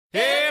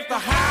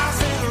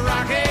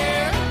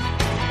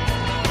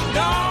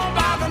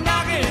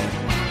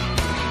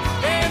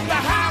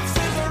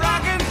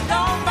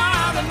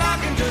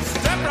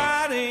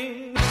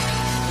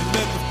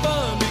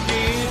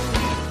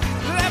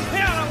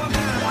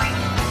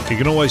You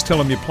can always tell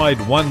him you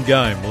played one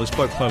game. Well, this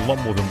bloke played a lot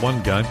more than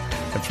one game,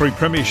 and 3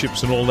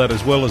 premierships and all that,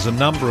 as well as a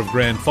number of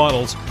grand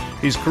finals.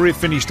 His career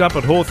finished up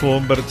at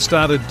Hawthorn, but it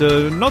started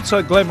not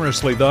so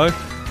glamorously, though,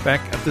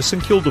 back at the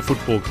St Kilda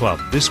Football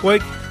Club. This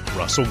week,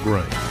 Russell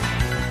Greene.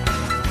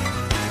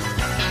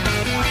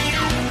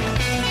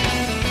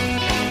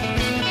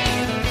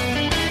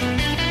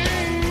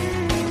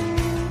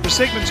 The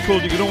segment's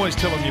called You Can Always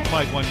Tell Them You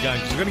Played One Game,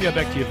 because we're going to go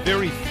back to your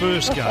very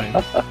first game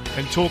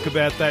and talk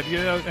about that.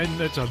 And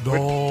that's a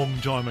long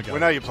time ago. We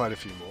know you played a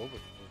few more. But...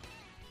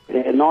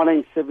 Yeah,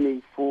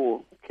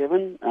 1974,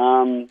 Kevin,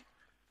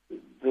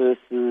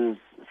 versus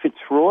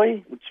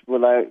Fitzroy, which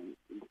were,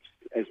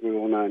 as we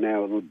all know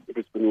now, are the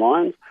Brisbane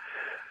Lions.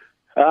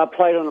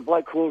 Played on a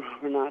bloke called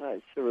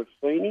Renato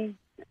Serafini,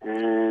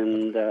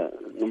 and I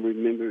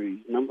remember his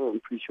number. I'm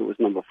pretty sure it was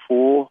number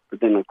 4,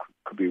 but then I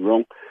could be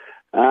wrong.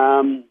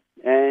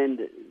 And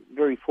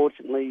very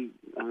fortunately,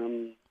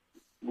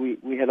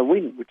 we had a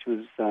win, which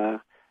was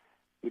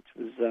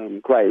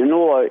great. And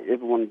all I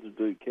ever wanted to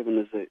do, Kevin,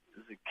 as a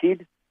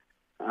kid,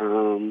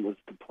 was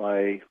to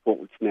play what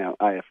was now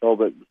AFL,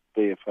 but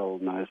VFL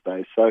in those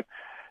days. So,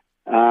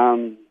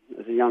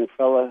 as a young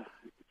fella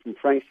from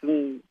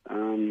Frankston,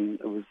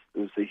 it was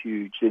a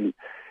huge, and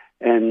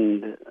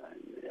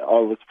I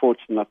was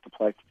fortunate enough to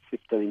play for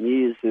 15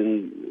 years,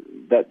 and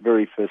that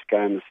very first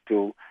game is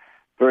still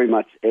very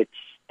much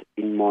etched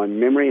in my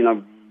memory, and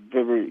I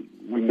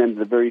remember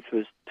the very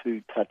first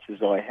 2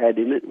 touches I had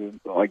in it.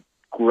 I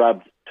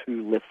grubbed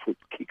 2 left foot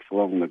kicks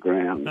along the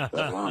ground.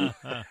 So,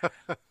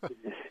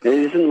 it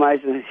isn't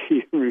amazing that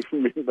you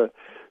remember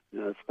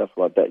stuff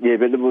like that. Yeah,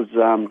 but it was,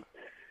 I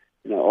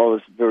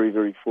was very,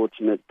 very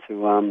fortunate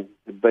to have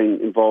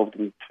been involved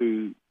in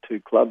two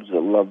clubs. I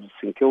loved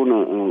St Kilda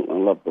and I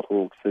loved the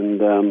Hawks, and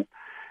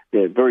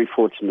very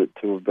fortunate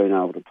to have been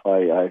able to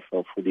play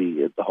AFL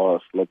footy at the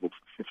highest level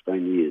for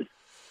 15 years.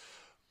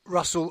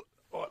 Russell,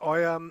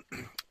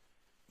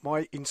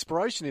 my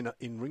inspiration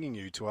in ringing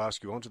you to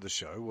ask you onto the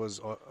show was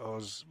I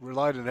was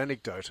related an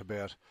anecdote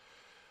about,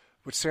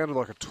 which sounded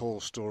like a tall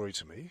story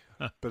to me,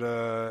 but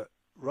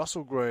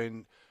Russell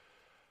Greene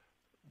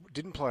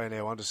didn't play in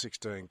our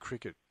under-16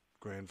 cricket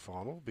grand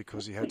final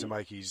because he had to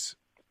make his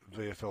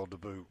VFL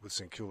debut with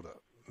St Kilda.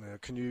 Now,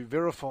 can you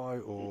verify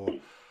or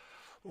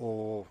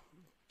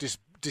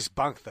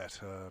debunk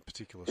that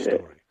particular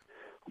story?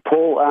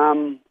 Paul,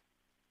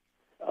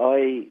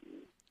 I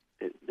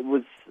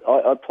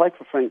played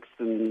for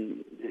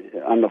Frankston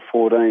under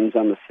 14s,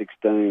 under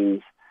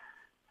 16s,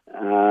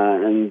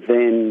 and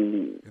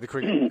then the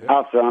cricket, yeah.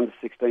 After under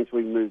 16s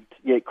we moved,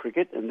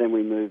 cricket, and then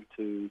we moved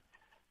to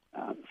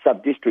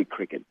sub-district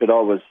cricket. But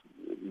I was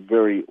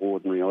very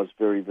ordinary. I was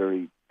very,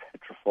 very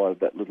petrified of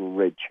that little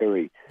red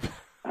cherry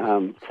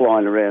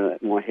flying around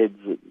at my head.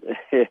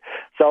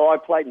 So I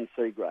played in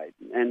C grade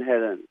and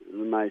had an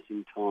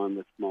amazing time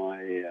with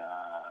my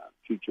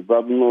future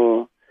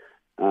brother-in-law,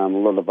 a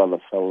lot of other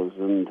fellas,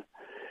 and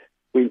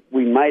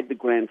we made the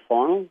grand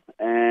final.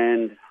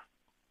 And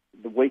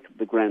the week of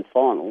the grand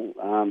final,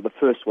 the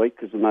first week,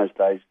 because in those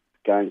days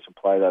games were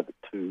played over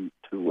two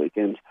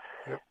weekends,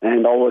 yep.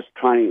 And I was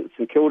training at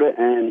St Kilda,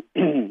 and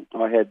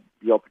I had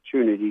the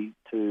opportunity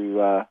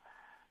to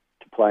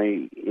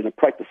play in a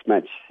practice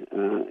match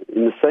in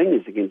the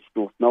seniors against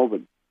North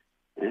Melbourne,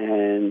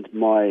 and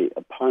my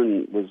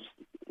opponent was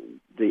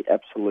the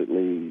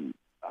absolutely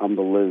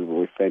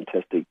unbelievably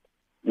fantastic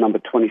number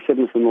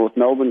 27 for North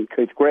Melbourne,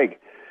 Keith Gregg.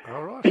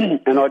 All right.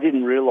 And I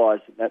didn't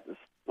realise that was,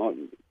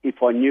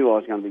 if I knew I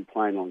was going to be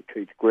playing on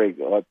Keith Gregg,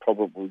 I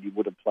probably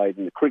would have played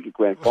in the cricket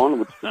grand final,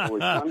 which was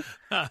always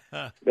fun.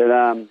 But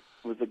it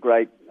was a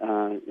great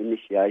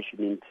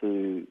initiation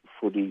into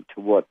footy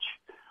to watch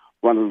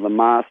one of the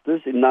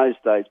masters. In those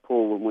days,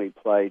 Paul, when we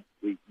played,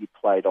 you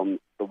played on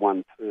the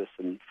one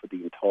person for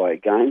the entire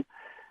game.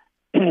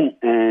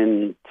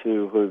 And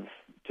to have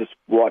just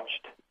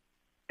watched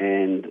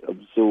and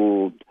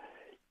absorbed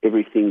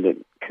everything that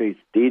Keith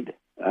did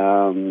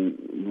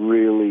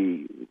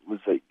really was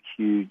a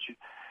huge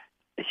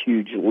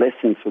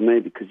lesson for me,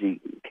 because he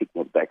kicked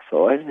my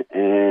backside,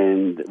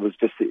 and it was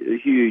just a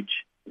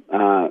huge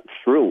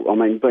thrill. I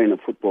mean, being a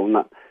football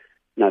nut,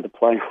 to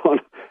play on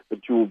a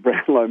dual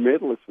Brownlow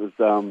medalist was...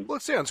 Well,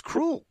 it sounds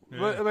cruel.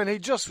 Yeah. I mean, he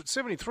just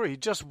 73. He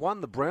just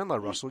won the Brownlow,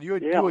 Russell. You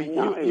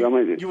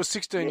were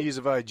 16 years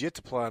of age yet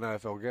to play an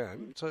AFL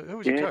game. So who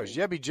was your coach?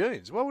 Yabby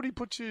Jeans. Why would he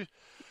put you?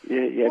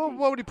 Yeah.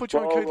 Why would he put you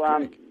on Keith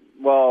Gregg?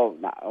 Well,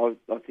 no,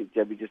 I think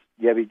Yabby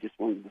just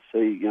wanted to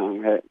see,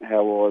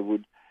 how I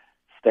would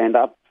stand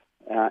up,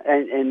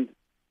 and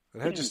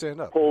how'd you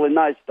stand up? Paul, in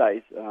those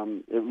days,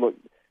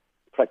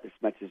 practice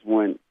matches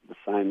weren't the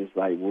same as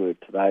they were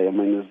today. I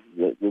mean,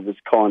 there was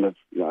kind of,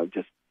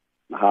 just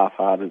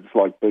half-hearted. It's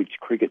like beach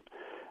cricket,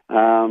 but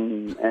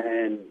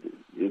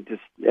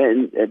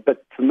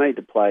for me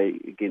to play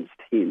against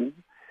him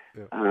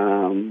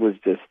was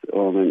just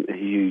a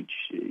huge,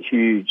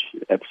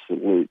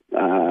 absolute.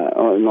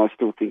 And I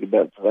still think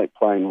about today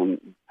playing on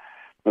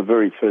my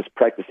very first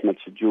practice match,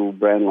 a dual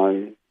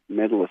Brownlow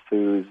medalist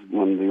who is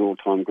one of the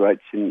all-time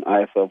greats in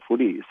AFL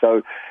footy.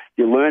 So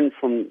you learn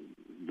from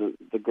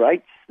the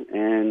greats,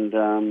 and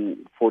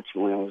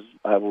fortunately I was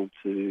able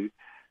to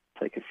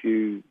take a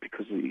few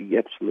because he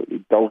absolutely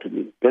belted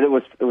me. But it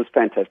was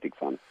fantastic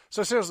fun.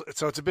 So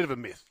it's a bit of a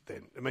myth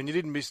then. I mean, you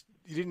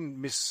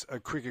didn't miss a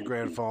cricket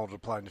grand final to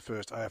play in your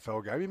first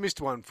AFL game. You missed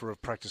one for a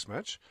practice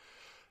match.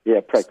 Yeah,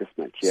 practice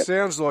match. Yeah.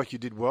 Sounds like you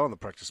did well in the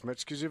practice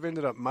match because you've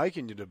ended up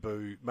making your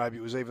debut. Maybe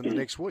it was even the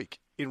next week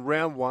in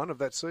round one of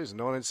that season,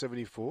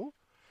 1974.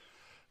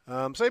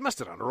 So you must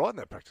have done all right in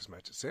that practice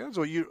match. It sounds,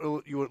 or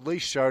you at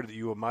least showed that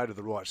you were made of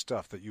the right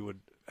stuff, that you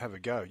would have a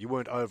go. You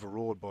weren't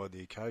overawed by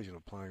the occasion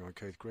of playing on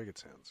Keith Gregg. It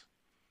sounds.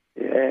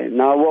 Yeah.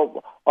 No.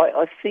 Well,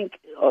 I think.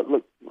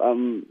 Look.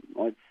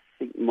 I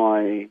think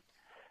my.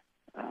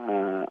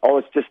 I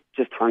was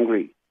just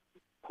hungry,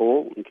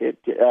 Paul, and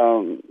kept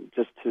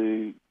just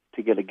to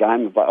get a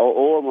game of it.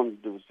 All I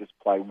wanted to do was just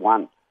play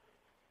one,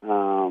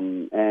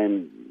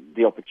 and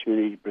the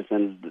opportunity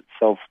presented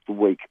itself the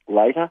week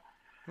later.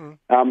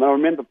 I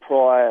remember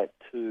prior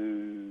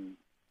to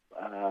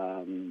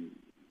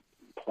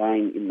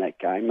playing in that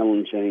game,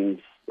 Alan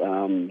Jeans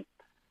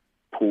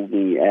pulled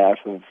me out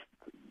of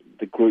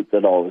the group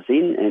that I was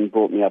in and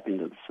brought me up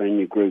into the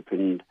senior group,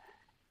 and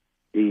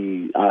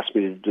he asked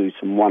me to do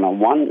some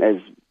one-on-one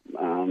as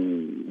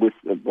with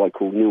a bloke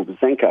called Neil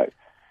Bazenko,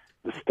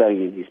 the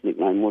stallion. His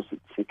nickname was at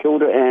St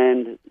Kilda,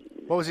 and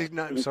what was his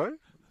name? Sorry.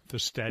 The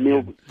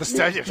Stallion. The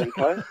Stallion.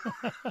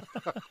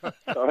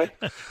 Sorry.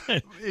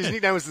 His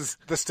nickname was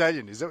the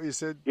Stallion. Is that what you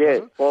said?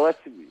 Yeah. Well,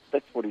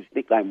 that's what his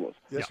nickname was.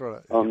 That's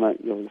right.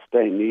 The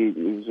Stallion. He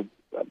was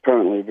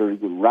apparently a very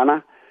good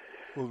runner.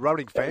 Well,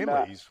 running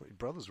family. His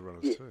brothers were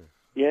runners too.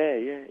 Yeah.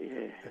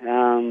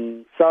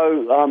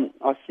 So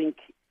I think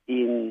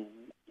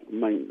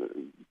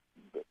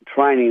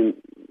training,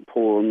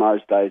 Paul, in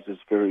those days was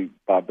very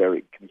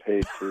barbaric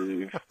compared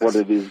to what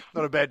it is.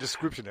 Not a bad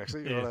description,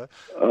 actually. Yeah.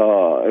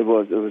 It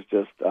was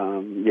just,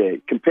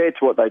 compared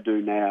to what they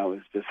do now,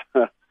 it's just,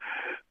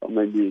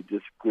 you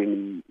just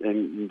grin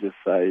and just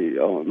say,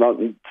 not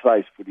in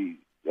today's footy,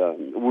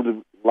 would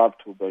have loved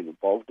to have been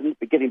involved in it.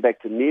 But getting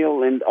back to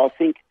Neil, and I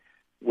think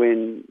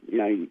when,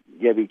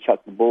 Yabby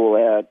chucked the ball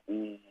out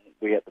and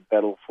we had to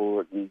battle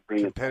for it and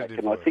bring it back.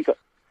 And I think,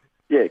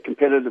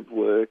 competitive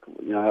work.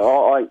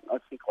 I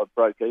think I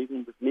broke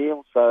even with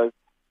Neil. So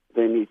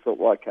then he thought,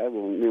 okay,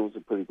 well, Neil's a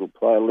pretty good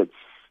player.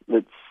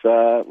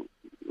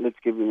 Let's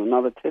give him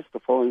another test the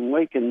following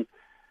week. And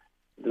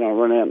then I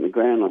run out in the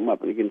ground. I'm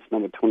up against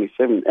number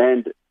 27,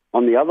 and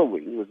on the other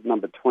wing was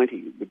number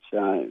 20, which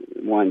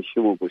Wayne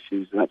Schimmelbusch,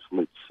 who's an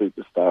absolute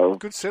superstar.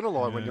 Good centre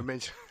line when you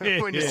mention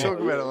when you talk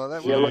about it like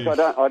that. Yeah, look,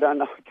 I don't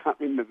know. I can't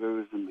remember who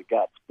was in the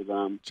guts, but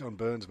John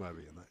Burns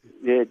maybe in that.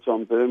 Yeah,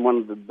 John Burns, one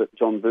of the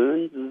John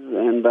Burns,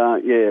 and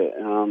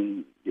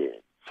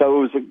So it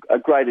was a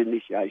great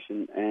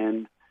initiation,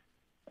 and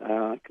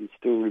I can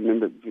still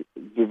remember it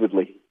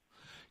vividly.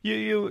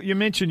 You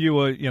mentioned you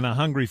were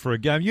hungry for a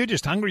game. You're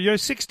just hungry. You're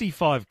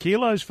 65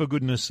 kilos, for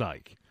goodness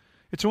sake.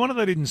 It's a wonder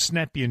they didn't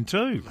snap you in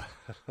two.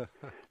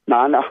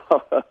 No.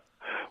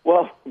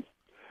 Well,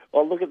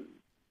 I look at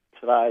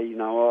today.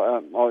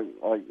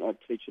 I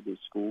teach at a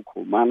school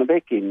called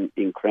Marnebek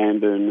in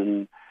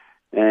Cranbourne,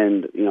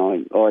 and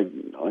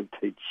I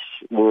teach.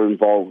 We're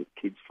involved with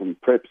kids from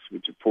preps,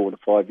 which are 4 to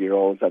 5 year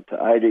olds, up to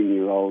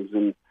 18-year-olds,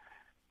 and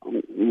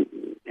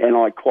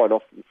I quite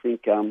often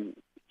think, sorry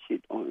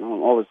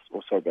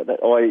about that.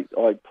 I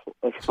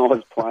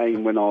was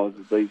playing when I was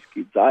at these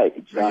kids'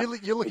 age.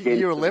 You're looking at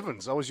year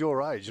 11s. I was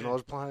your age, and I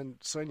was playing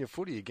senior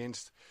footy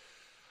against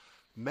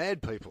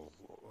mad people.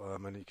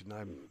 And you could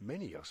name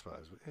many, I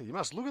suppose. But yeah, you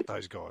must look at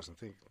those guys and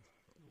think.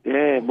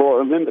 Yeah, well, I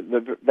remember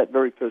that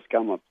very first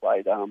game I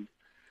played. A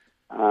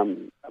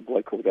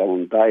bloke called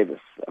Alan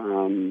Davis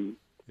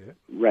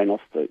ran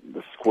off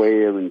the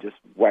square and just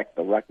whacked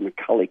the ruck.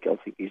 McCulloch, I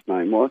think his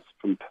name was,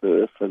 from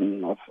Perth,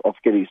 and I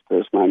forget his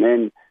first name,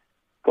 and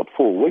got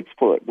 4 weeks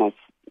for it.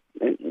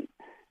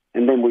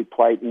 And then we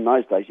played, in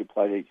those days you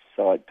played each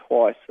side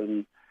twice,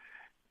 and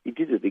he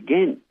did it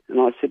again. And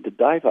I said to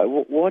Dave,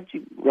 why'd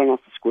you run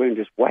off the square and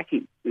just whack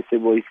him? He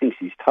said, well, he thinks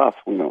he's tough.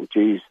 I'm going,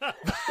 geez.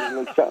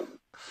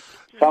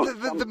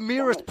 The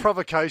merest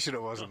provocation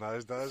it was in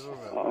those days,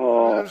 wasn't it? It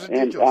was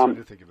ridiculous when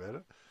you think about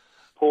it.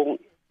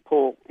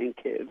 Paul and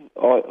Kev,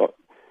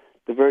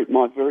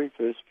 my very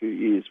first few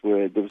years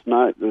where there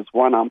was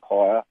one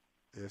umpire.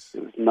 Yes.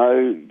 There was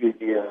no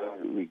video.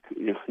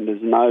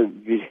 There's no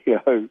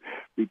video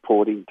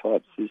reporting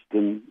type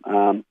system.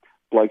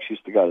 Blokes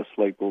used to go to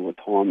sleep all the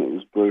time. It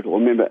was brutal. I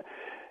remember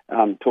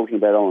talking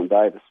about Alan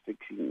Davis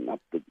fixing up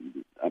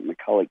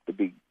McCulloch, the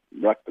big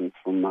ruckman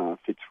from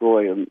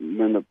Fitzroy. I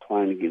remember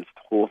playing against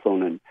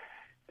Hawthorn, and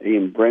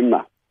Ian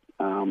Bremner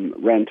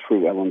ran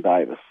through Alan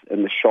Davis,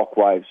 and the shock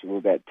waves were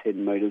about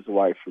 10 metres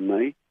away from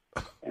me,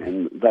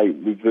 and they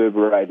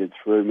reverberated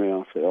through me.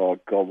 I said, "Oh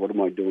God, what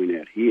am I doing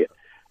out here?"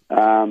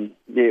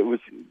 It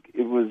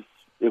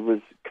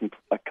was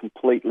a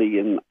completely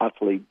and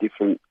utterly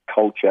different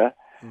culture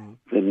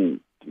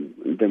than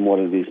what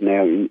it is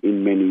now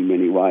in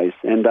many ways.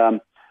 And I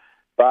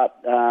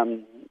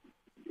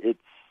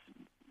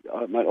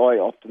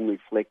often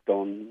reflect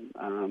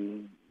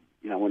on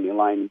when you're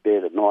laying in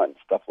bed at night and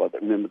stuff like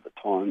that, remember the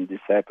time this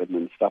happened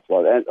and stuff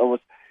like that.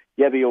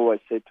 Yabby always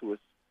said to us,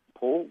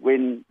 Paul,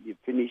 when you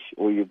finish,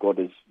 all you've got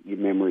is your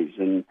memories.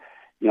 And,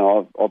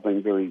 I've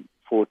been very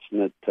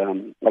fortunate.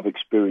 I've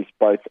experienced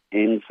both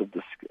ends of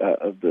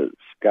the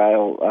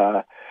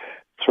scale.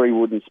 3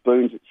 wooden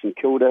spoons at St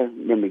Kilda.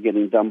 Remember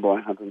getting done by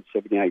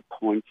 178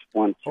 points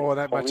once. Oh,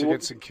 that match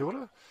against St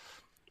Kilda?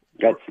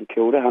 At St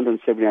Kilda,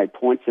 178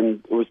 points,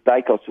 and it was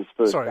Dacos's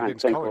first game.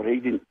 Thank God he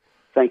didn't.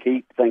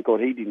 Thank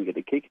God he didn't get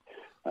a kick.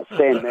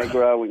 Sam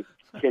Magro and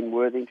Ken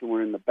Worthington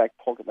were in the back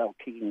pocket. They were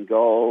kicking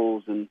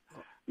goals, and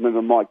I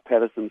remember Mike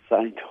Patterson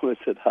saying to us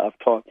at half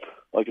time,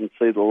 I can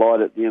see the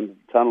light at the end of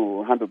the tunnel,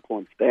 100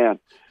 points down.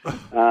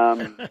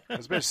 It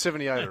was about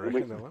 78, I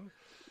reckon, that one.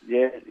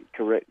 Yeah,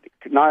 correct.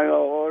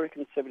 No, I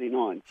reckon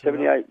 79.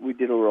 78, we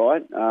did all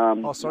right.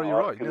 Sorry, you're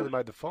right. You nearly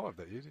made the 5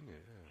 that year, didn't you?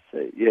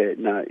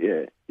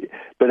 Yeah.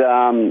 But,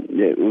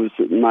 it was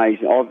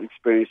amazing. I've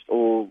experienced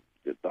all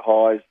the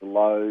highs, the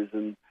lows,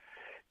 and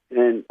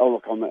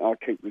I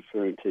keep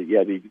referring to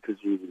Yabby because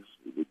he was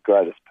the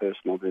greatest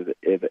person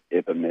I've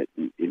ever met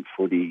in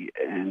footy,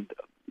 and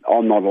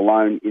I'm not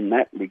alone in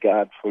that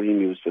regard for him.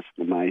 He was just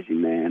an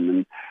amazing man,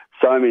 and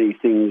so many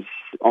things.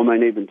 I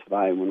mean, even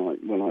today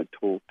when I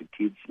talk to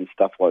kids and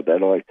stuff like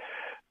that,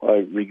 I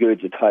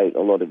regurgitate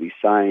a lot of his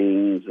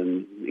sayings,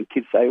 and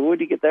kids say, "Where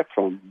did you get that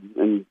from?"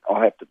 And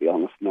I have to be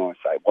honest, and I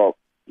say, "Well,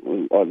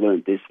 I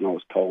learned this, and I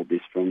was told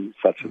this from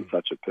such and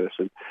such a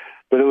person."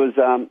 But it was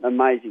an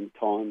amazing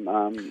time.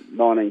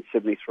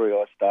 1973,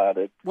 I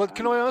started. Well,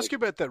 can I ask you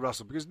about that,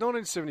 Russell? Because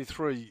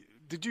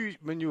 1973,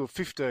 when you were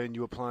 15,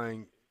 you were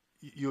playing.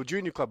 Your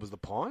junior club was the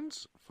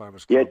Pines,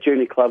 famous club. Yeah,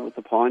 junior club was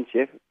the Pines,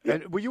 yeah.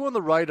 And were you on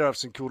the radar of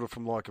St Kilda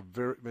from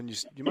when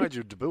you made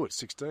your debut at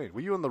 16? Were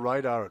you on the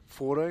radar at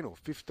 14 or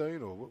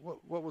 15, or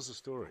what was the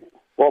story?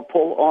 Well,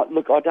 Paul,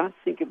 I don't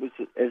think it was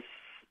as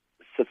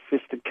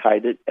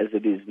sophisticated as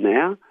it is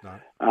now. No.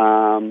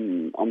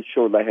 I'm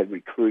sure they had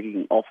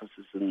recruiting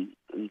offices and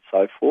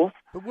so forth.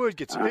 But word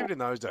gets, even in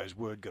those days,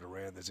 word got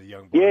around. There's a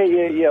young boy.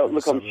 Yeah.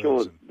 Look, I'm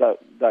sure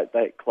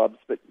that clubs,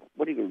 but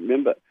what do you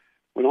remember?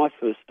 When I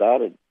first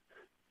started,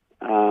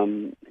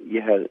 you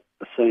had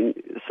a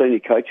senior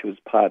coach who was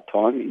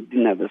part-time. You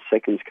didn't have a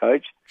seconds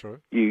coach. True.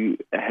 You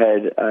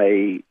had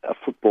a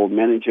football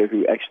manager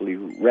who actually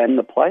ran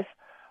the place.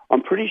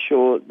 I'm pretty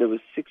sure there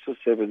was 6 or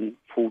 7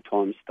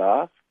 full-time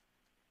staff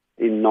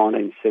in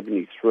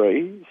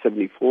 1973,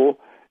 74.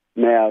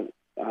 Now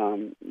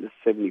there's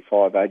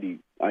 75, 80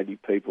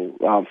 people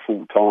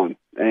full-time.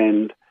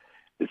 And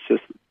it's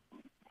just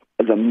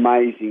an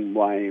amazing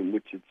way in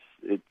which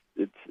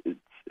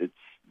it's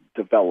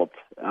developed,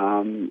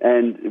 and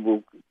it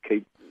will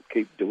keep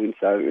doing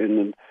so.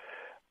 And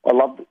I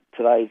love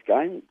today's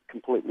game,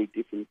 completely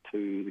different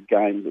to the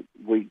game that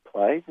we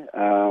played,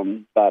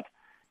 but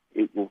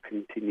it will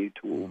continue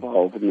to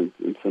evolve, and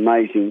it's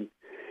amazing.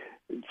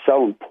 It's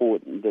so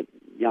important that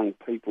young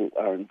people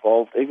are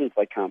involved, even if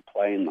they can't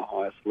play in the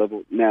highest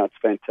level. Now it's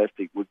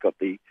fantastic. We've got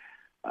the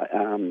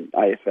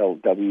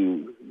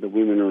AFLW, the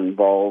women are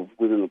involved,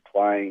 women are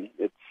playing.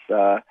 It's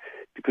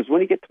because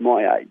when you get to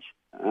my age,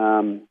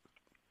 I'm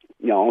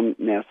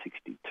now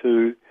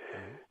 62.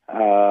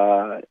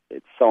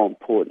 It's so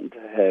important to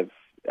have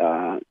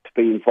to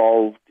be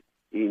involved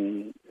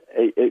in,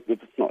 if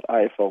it's not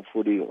AFL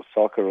footy or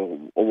soccer or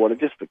what,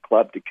 just the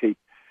club to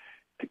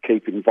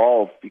keep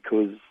involved,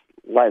 because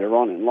later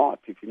on in life,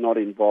 if you're not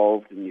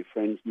involved and your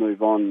friends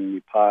move on and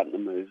your partner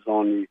moves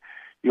on,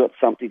 you got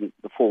something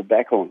to fall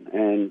back on.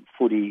 And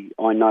footy,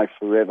 I know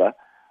forever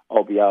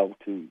I'll be able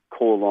to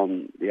call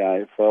on the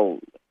AFL.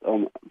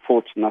 I'm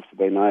fortunate enough to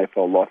be an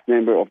AFL life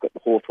member. I've got the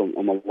Hawthorn.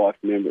 I'm a life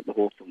member at the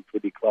Hawthorn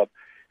Footy Club,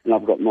 and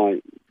I've got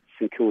my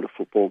St Kilda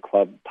Football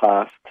Club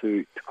pass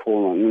to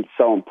call on. And it's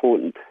so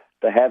important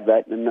to have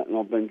that, and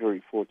I've been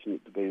very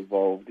fortunate to be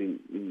involved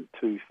in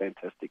 2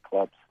 fantastic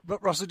clubs. But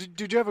Russell,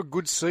 did you have a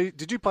good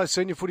did you play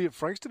senior footy at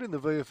Frankston in the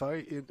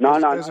VFA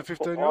as a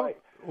 15-year-old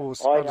or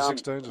under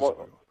 16s or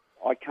something?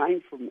 I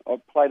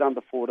played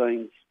under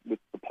 14s with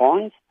the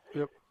Pines.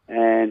 Yep.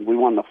 And we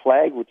won the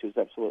flag, which was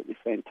absolutely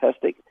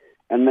fantastic.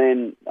 And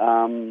then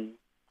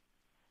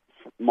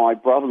my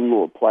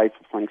brother-in-law played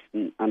for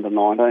Frankston under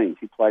 19s.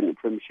 He played in the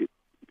Premiership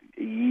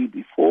a year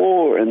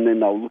before, and then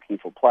they were looking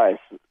for players.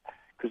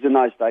 Because in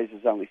those days,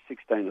 there's only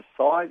 16 a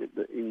side.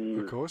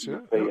 Of course,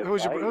 yeah. Who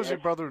was your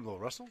brother-in-law,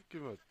 Russell?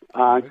 Give him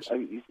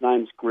his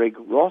name's Greg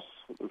Ross,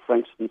 a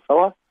Frankston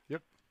fella.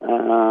 Yep. We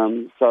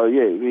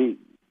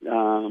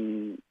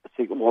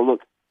said, well,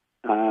 look,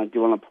 do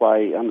you want to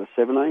play under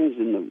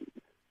 17s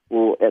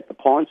or at the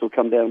Pines, or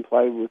come down and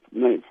play with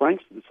me at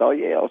Frankston? So,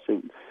 yeah, I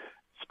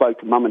spoke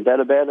to Mum and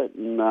Dad about it,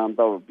 and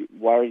they were a bit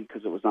worried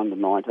because it was under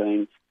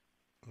 19s.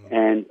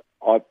 And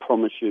I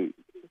promise you,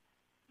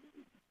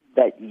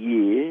 that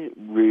year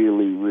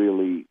really,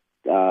 really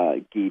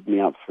geared me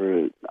up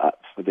for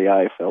the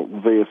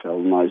AFL, VFL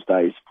in those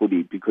days,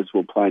 footy, because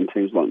we're playing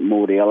teams like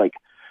Mordialloc,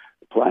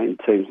 playing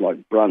teams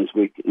like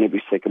Brunswick, and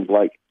every second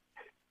bloke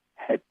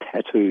had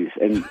tattoos,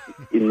 and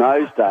in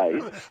those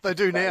days they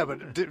do now, but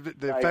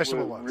they're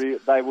fashionable ones.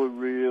 They were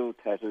real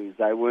tattoos.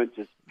 They weren't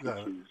just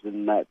pictures,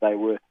 and that they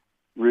were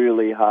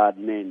really hard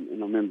men.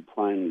 And I remember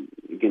playing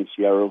against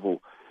Yarraville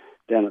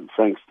down at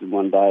Frankston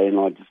one day, and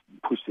I just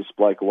pushed this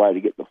bloke away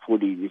to get the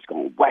footy, and he's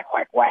going whack,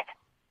 whack, whack.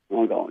 And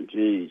I'm going,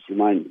 geez, you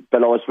mean?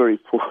 But I was very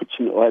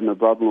fortunate. I had my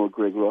brother-in-law,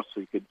 Greg Ross,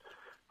 who could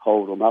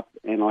hold him up,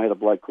 and I had a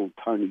bloke called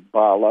Tony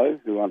Barlow,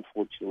 who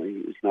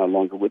unfortunately is no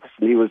longer with us,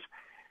 and he was,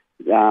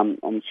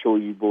 I'm sure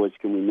you boys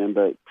can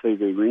remember,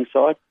 TV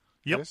Ringside.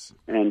 Yep. Yes.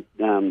 And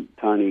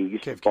Tony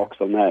used to box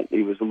on that.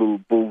 He was a little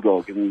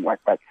bulldog and whack,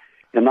 whack.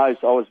 And those,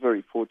 I was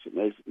very fortunate.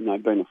 As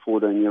being a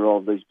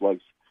 14-year-old, these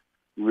blokes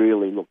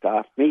really looked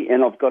after me.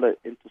 And I've got to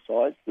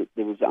emphasise that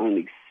there was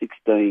only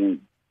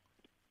 16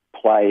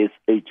 players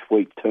each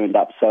week turned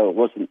up, so I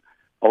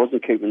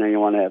wasn't keeping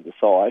anyone out of the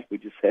side. We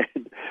just had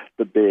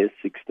the bare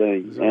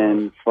 16.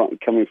 And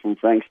coming from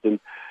Frankston,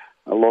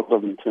 a lot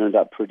of them turned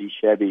up pretty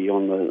shabby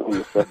on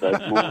the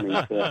Saturday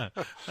morning. So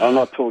I'm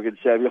not talking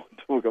shabby, I'm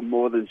talking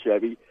more than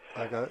shabby.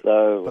 Okay.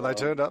 So, but they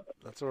turned up.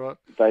 That's all right.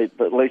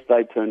 But at least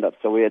they turned up.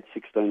 So we had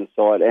 16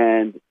 aside.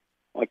 And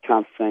I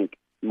can't thank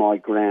my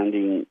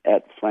grounding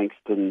at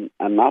Frankston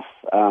enough.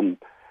 A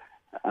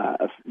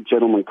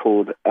gentleman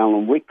called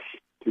Alan Wicks,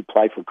 who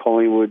played for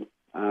Collingwood,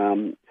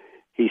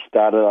 he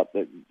started up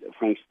the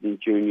Frankston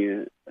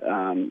Junior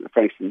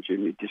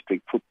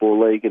District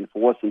Football League, and if it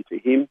wasn't for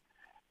him,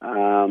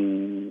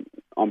 I'm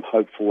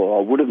hopeful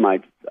I would have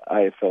made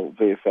AFL,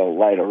 VFL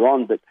later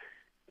on, but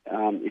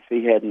if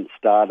he hadn't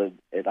started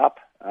it up,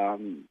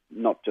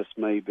 not just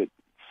me, but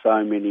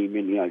so many,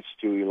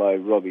 Stewie Lowe,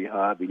 Robbie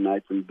Harvey,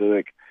 Nathan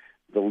Burke,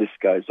 the list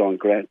goes on,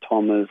 Grant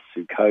Thomas,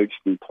 who coached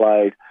and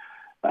played,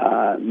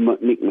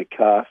 Nick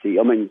McCarthy,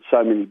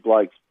 so many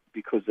blokes,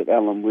 because of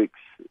Alan Wicks,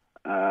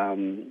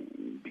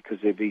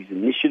 because of his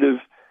initiative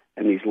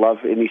and his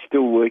love, and he's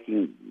still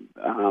working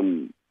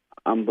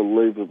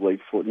unbelievably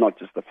for not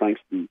just the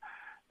Frankston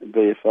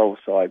VFL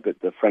side,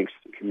 but the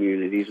Frankston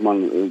community. He's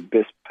one of the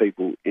best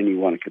people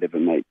anyone could ever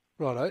meet.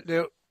 Righto.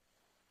 Now,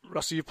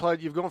 Russell,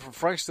 you've gone from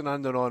Frankston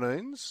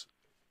under-19s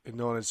in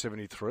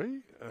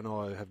 1973, and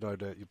I have no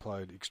doubt you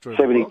played extremely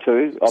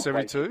 72. well.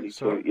 72,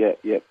 sorry.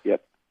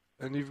 Yep.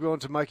 And you've gone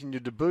to making your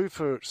debut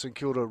for St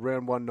Kilda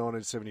round 1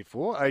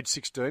 1974, age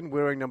 16,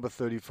 wearing number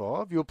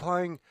 35. You're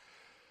playing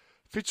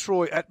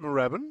Fitzroy at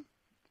Moorabbin.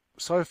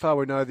 So far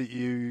we know that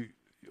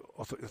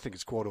I think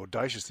it's quite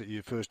audacious that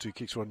your first two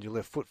kicks were on your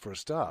left foot for a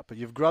start, but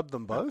you've grubbed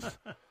them both.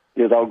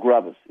 Yeah, they were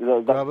grubbers.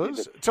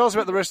 Grubbers. Tell us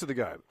about the rest of the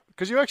game,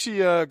 because you actually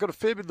got a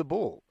fair bit of the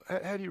ball.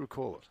 How do you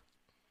recall it?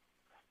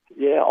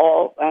 Yeah,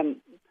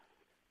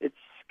 it's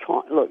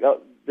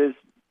there's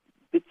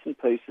bits and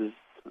pieces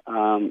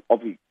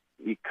of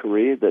your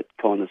career that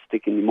kind of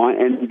stick in your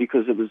mind, and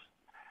because it was,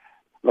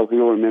 we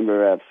all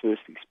remember our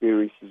first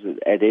experiences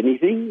at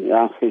anything,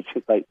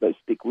 they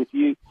stick with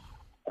you.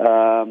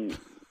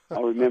 I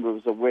remember it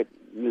was a wet,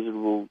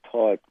 miserable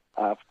type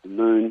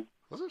afternoon.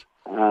 Was it?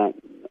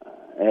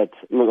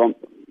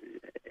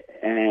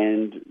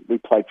 And we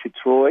played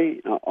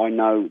Fitzroy. I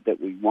know that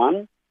we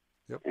won,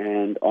 yep.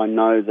 And I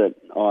know that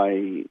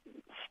I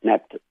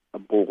snapped a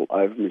ball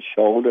over my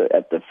shoulder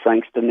at the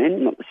Frankston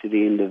end, not the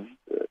city end of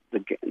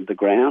the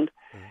ground,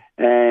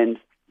 and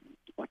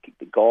I kicked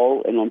the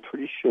goal. And I'm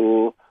pretty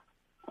sure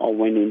I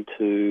went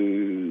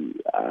into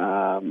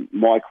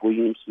Mike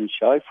Williamson's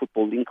show,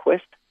 Football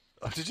Inquest.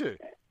 Oh, did you?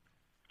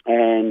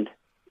 And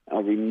I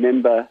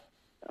remember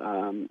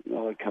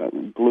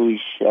Bluey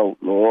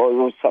Shelton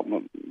or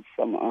something,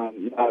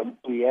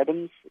 Bluey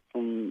Adams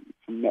from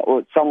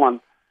or someone.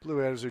 Blue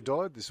Adams, who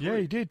died this week. Yeah,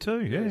 he did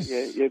too. Yes.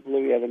 Yeah,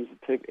 Bluey Adams,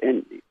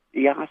 and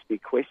he asked me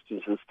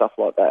questions and stuff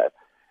like that,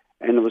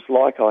 and it was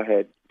like I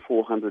had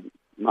 400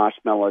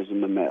 marshmallows in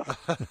my mouth.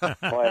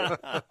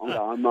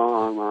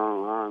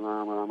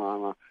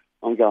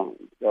 I'm going,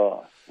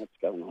 oh, what's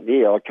going on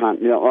here? I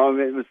can't,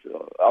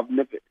 I've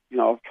never,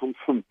 I've come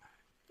from,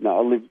 I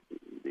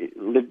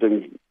lived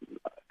in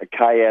a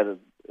K out of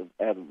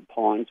the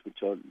Pines,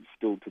 which I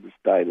still to this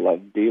day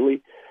love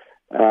dearly.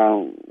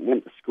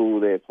 Went to school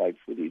there, played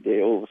footy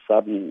there. All of a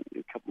sudden,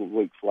 a couple of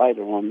weeks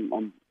later, I'm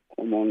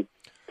on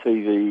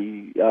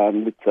TV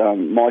with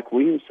Mike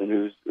Williamson,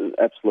 who's an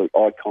absolute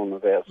icon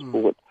of our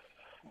sport.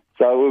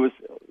 So it was.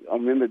 I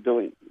remember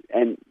doing,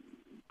 and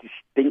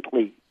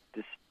distinctly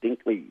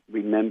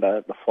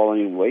remember the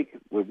following week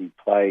where we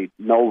played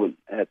Melbourne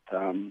at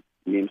the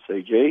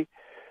MCG.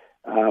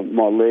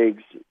 My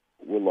legs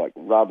were like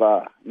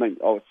rubber. I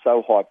was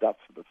so hyped up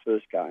for the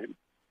first game.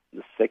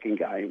 The second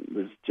game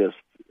was just,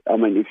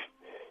 if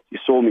you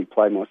saw me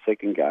play my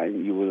second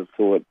game, you would have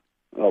thought,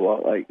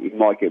 you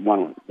might get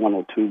one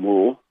or two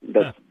more.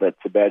 That's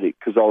about it.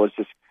 Because I was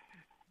just,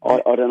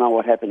 I don't know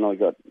what happened. I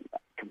got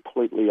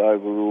completely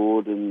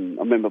overawed, and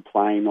I remember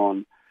playing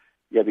on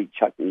Yabby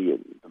Chuckney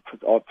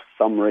for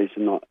some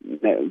reason. Now,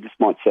 this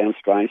might sound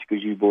strange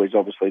because you boys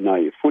obviously know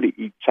your footy.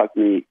 You chucked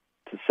me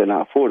to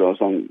centre forward. I was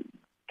on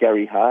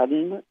Gary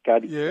Hardiman.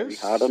 Yes, Gary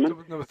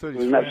Hardiman. Number 33. He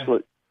was an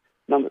absolute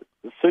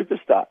the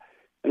superstar.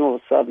 And all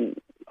of a sudden,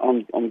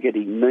 I'm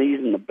getting knees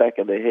in the back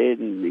of the head,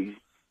 and he's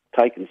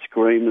taking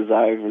screamers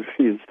over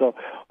and stuff.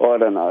 I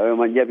don't know. I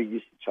mean, Yabby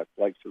used to chuck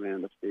blokes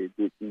around a fair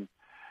bit. And,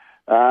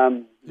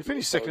 you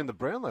finished second in the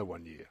Brownlow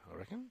one year, I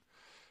reckon.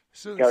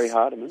 So Gary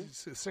Hardiman.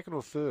 Second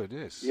or third,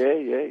 yes. Yeah.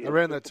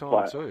 Around that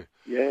time too.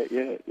 Yeah,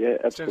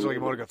 absolutely. Sounds like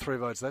you might have got 3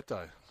 votes that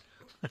day.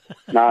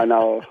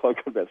 No, I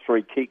got about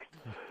 3 kicks.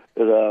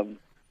 But,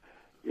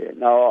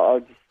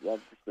 I've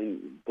just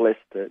been blessed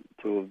to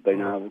have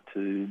been able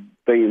to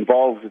be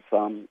involved with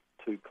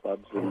 2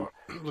 clubs. And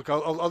Look,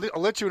 I'll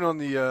let you in on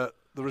the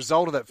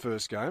result of that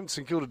first game.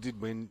 St Kilda did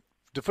win,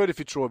 defeated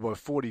Fitzroy by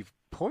 40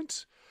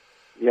 points.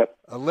 Yep.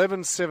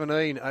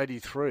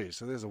 11-17-83.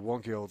 So there's a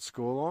wonky old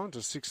scoreline to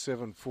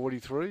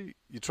 6-7-43.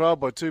 You trailed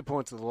by 2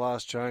 points at the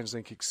last change,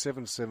 then kicked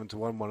 7-7 to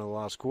 1-1 in the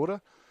last quarter.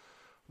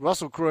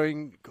 Russell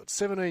Greene got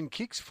 17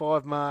 kicks,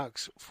 5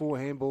 marks, 4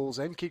 handballs,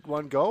 and kicked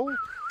 1 goal. It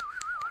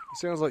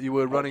sounds like you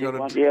were running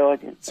on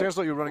sounds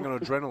like you're running on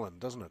adrenaline,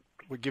 doesn't it?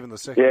 We're given the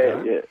second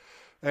game. Yeah.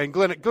 And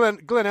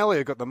Glenn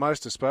Elliott got the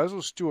most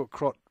disposals.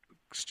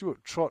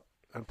 Stuart Trott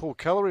and Paul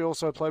Callery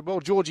also played well.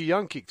 Georgie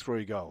Young kicked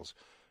 3 goals.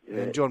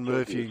 Yeah, and John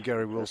Murphy and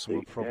Gary Wilson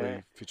were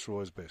probably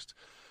Fitzroy's best.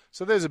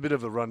 So there's a bit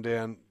of a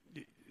rundown.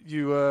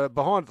 You were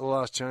behind at the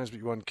last change, but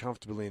you won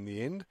comfortably in the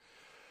end.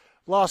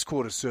 Last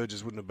quarter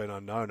surges wouldn't have been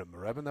unknown at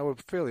Moorabbin. They were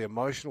fairly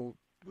emotional.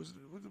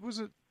 Was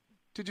it?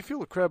 Did you feel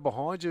the crowd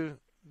behind you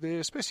there,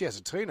 especially as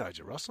a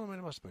teenager, Russell? I mean,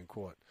 it must have been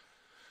quite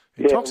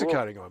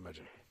intoxicating, I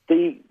imagine.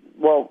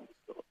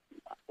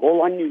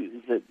 All I knew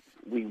is that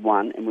we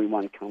won, and we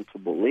won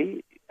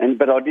comfortably.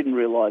 But I didn't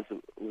realise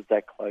it was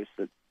that close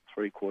at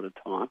 3/4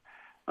 time.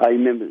 I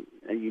remember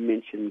you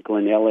mentioned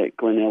Glenn Elliott.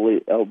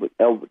 Albert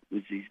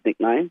was his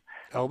nickname.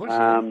 Albert?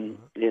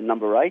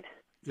 Number 8.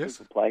 Yes.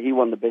 Play. He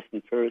won the best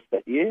and fairest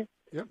that year.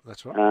 Yep,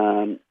 that's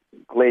right.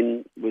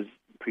 Glenn was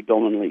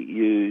predominantly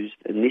used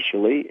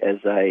initially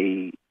as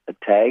a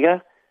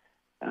tagger.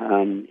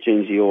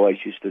 Jeansy always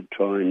used to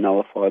try and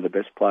nullify the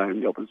best player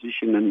in the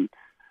opposition, and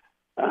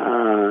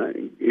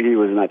he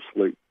was an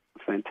absolute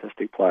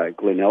fantastic player,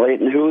 Glenn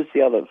Elliott. And who was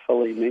the other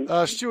fellow you mentioned?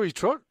 Stewie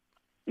Trott.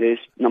 Yes,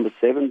 number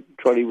 7.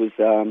 Trotty was,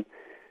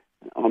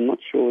 I'm not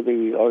sure,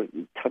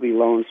 Tubby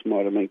Lawrence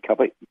might have been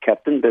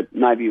captain, but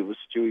maybe it was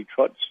Stewie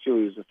Trott.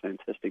 Stewie was a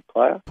fantastic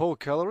player. Paul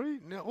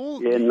Callery?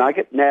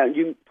 Nugget. Now,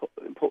 you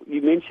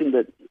mentioned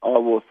that I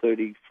wore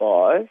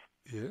 35.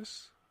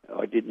 Yes.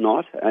 I did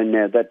not, and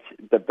now that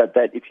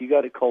if you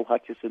go to Cole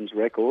Hutchison's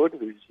record,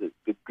 who's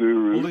the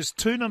guru. Well, there's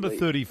 2 number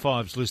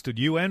 35s listed,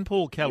 you and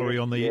Paul Callery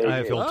on the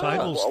AFL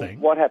tables thing.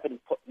 What happened?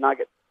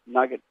 Nugget,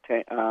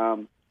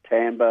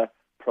 Tamba,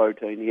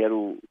 Protein. He had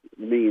a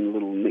million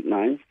little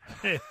nicknames.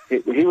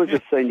 He was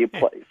a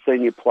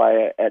senior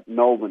player at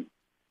Melbourne,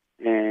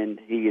 and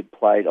he had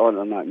played, I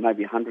don't know,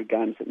 maybe 100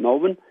 games at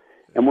Melbourne.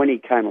 And when he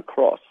came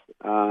across,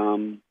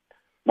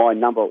 my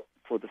number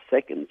for the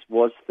seconds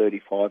was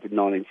 35 in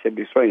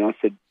 1973. And I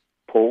said,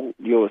 Paul,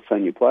 you're a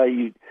senior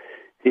player.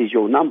 Here's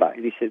your number.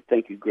 And he said,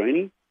 thank you,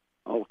 Greene.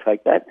 I'll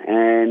take that.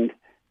 And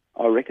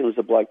I reckon it was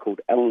a bloke called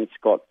Alan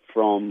Scott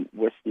from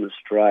Western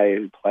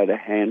Australia who played a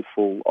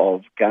handful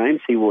of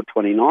games. He wore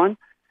 29,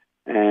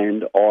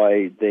 and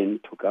I then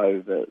took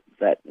over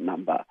that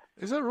number.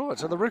 Is that right?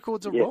 So the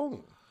records are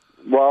wrong?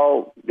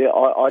 Well, they're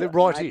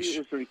rightish. It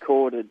was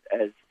recorded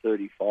as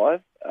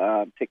 35.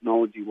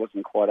 Technology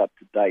wasn't quite up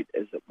to date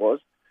as it was.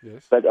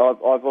 Yes. But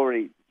I've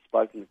already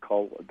spoken to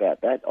Cole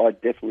about that. I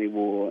definitely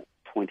wore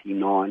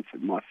 29 for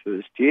my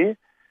first year.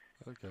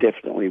 Okay.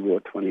 Definitely wore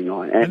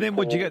 29. And then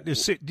what did you go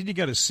to? Did you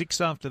go to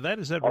 6 after that?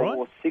 Is that right? I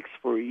wore 6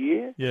 for a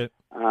year. Yeah.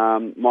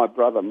 My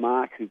brother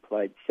Mark, who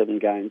played 7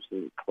 games for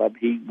the club,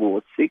 he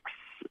wore 6,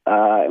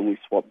 and we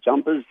swapped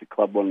jumpers. The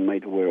club wanted me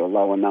to wear a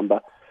lower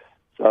number,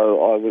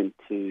 so I went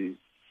to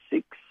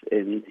 6,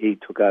 and he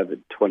took over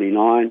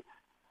 29.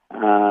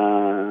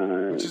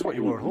 Which is what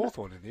you wore at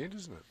Hawthorn in the end,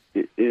 isn't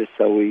it? Yeah.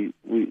 So we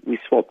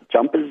swapped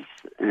jumpers,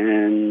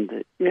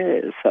 and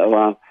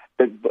So,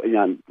 but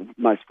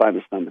most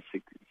famous number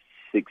 6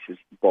 is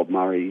Bob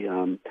Murray,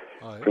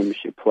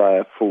 Premiership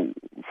player,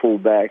 full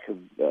back,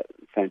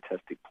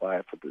 fantastic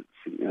player for the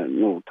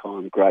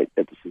all-time great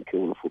at the St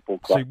Kilda Football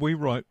Club. See, we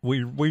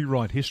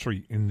write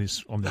history on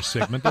this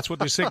segment. That's what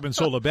this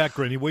segment's all about,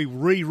 Greene. We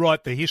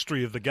rewrite the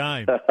history of the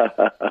game.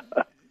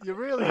 You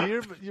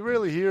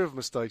rarely hear of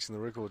mistakes in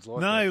the records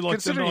like that. No,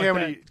 considering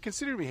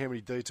how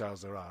many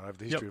details there are over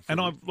the history of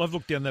football. And I've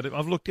looked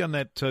down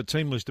that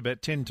team list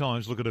about 10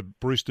 times. Look at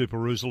Bruce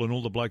Duperuzal and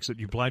all the blokes that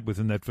you played with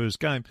in that first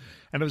game,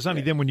 and it was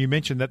only then when you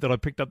mentioned that I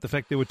picked up the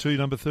fact there were 2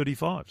 number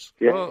 35s.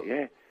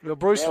 Yeah. Well,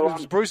 Bruce, it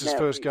was Bruce's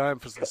first game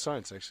for the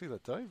Saints, actually,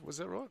 that day. Was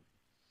that right?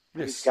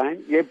 Yes.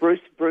 Game, yeah.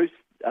 Bruce,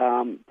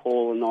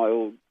 Paul, and I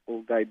all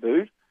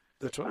debuted.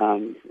 That's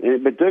right.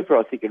 But Duper,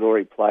 I think, had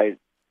already played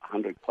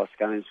 100+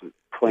 games with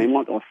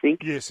Claremont, I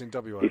think. Yes, in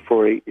WA.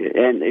 Before he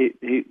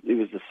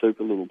was a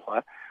super little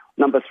player.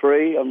 Number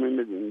 3, I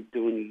remember him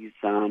doing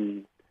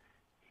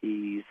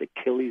his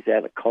Achilles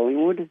out of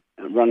Collingwood,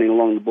 running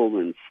along the ball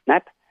and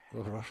snap.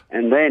 All right.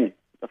 And then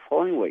the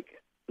following week,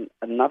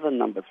 another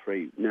number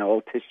 3. Now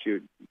I'll test your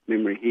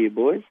memory here,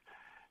 boys.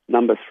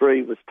 number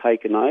 3 was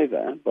taken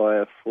over by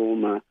a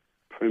former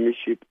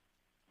Premiership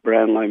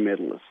Brownlow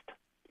medalist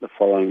the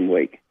following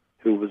week.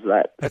 Who was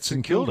that? At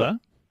St Kilda?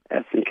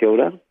 At St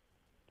Kilda.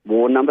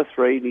 Wore number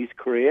 3 in his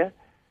career,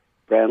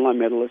 Brownlow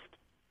medalist,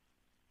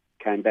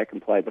 came back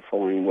and played the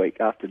following week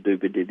after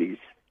Duba did his.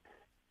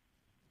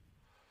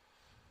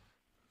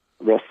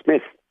 Ross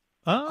Smith.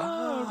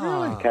 Oh,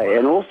 really? Okay,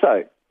 and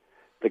also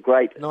the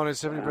great...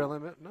 1970 Brownlow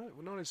medal? No,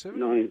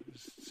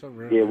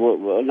 1970? Yeah,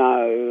 well,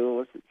 no,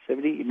 was it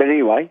 70? But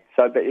anyway,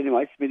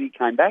 Smithy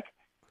came back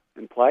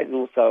and played, and I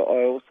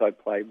also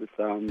played with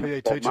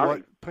PE Bob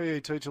teacher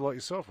Murray. teacher like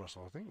yourself,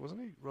 Russell, I think,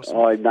 wasn't he?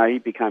 Oh, no, he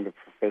became a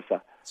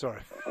professor.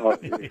 Sorry.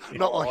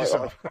 Not like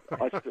yourself.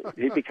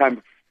 He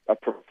became a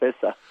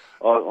professor.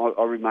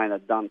 I remain a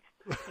dunce.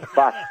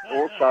 But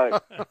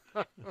also,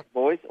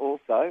 boys,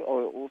 I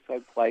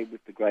also played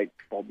with the great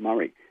Bob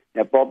Murray.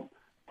 Now, Bob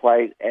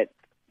played at...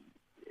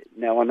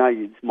 Now, I know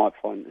you might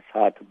find this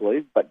hard to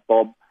believe, but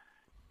Bob,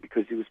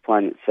 because he was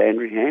playing at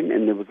Sandringham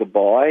and there was a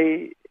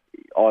bye,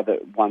 either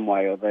one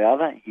way or the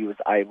other, he was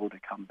able to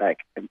come back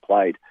and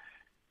played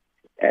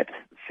at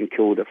St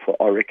Kilda for,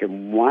 I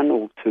reckon, 1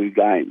 or 2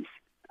 games.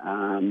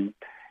 And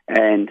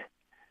I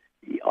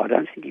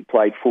don't think he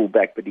played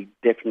full-back, but he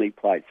definitely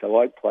played. So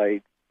I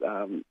played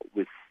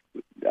with...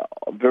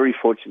 I'm very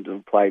fortunate to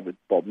have played with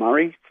Bob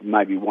Murray for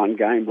maybe 1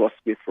 game, Ross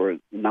Smith for a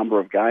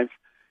number of games,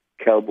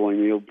 Cowboy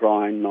Neal,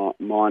 Brian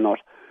Minot,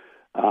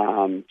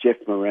 Jeff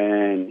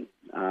Moran,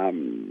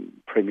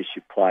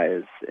 Premiership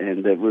players,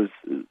 and it was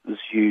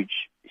huge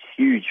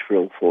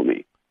thrill for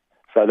me.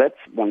 So that's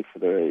one for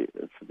the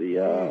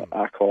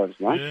archives,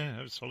 mate. Yeah,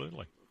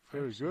 absolutely.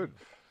 Very good.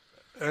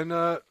 And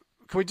can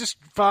we just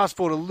fast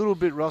forward a little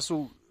bit,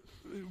 Russell?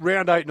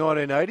 Round 8,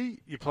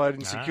 1980, you played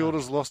in St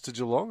Kilda's, lost to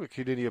Geelong at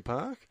Kardinia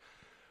Park.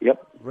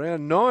 Yep.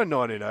 Round 9,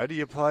 1980,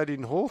 you played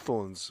in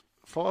Hawthorn's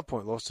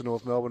 5-point loss to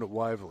North Melbourne at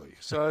Waverley.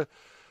 So,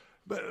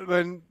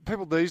 when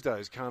people these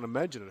days can't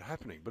imagine it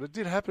happening, but it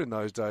did happen in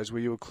those days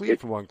where you were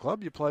cleared from one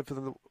club, you played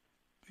for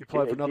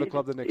another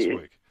club the next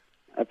week.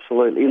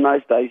 Absolutely. In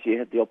those days, you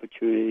had the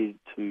opportunity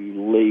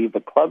to leave a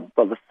club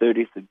by the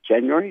 30th of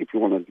January if you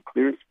wanted the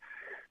clearance.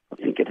 I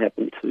think it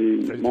happened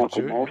to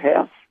Michael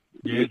Malthouse.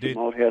 Yeah, it did.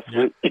 Malthouse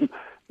went.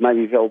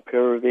 Maybe Val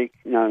Perovic,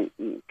 and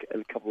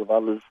a couple of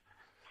others.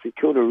 St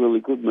Kilda are really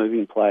good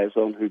moving players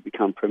on who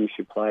become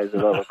Premiership players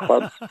at other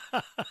clubs.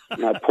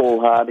 Paul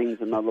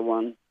Harding's another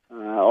one.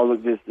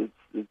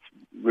 It's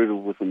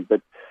riddled with them.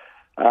 But,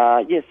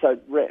 so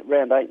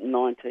round 8 in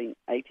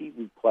 1980,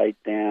 we played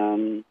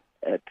down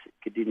at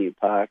Kardinia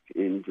Park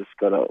and just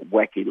got a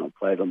whack-in. I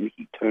played on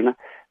Mickey Turner.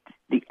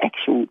 The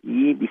actual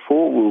year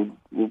before, we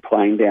were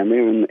playing down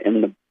there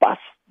and the bus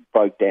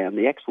broke down.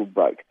 The axle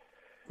broke.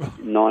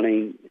 In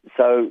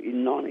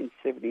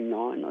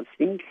 1979, I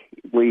think,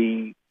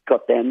 we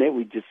got down there.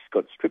 We just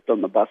got stripped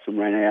on the bus and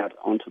ran out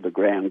onto the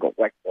ground, got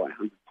whacked by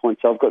 100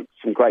 points. So I've got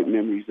some great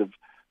memories of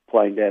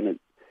playing down at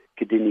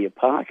Kardinia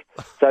Park.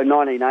 So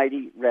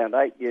 1980, round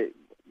 8,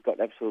 got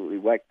absolutely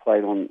whacked,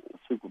 played on a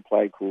super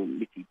player called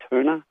Mickey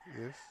Turner,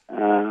 yes.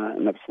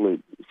 An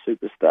absolute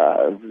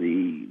superstar of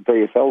the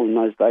VFL in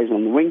those days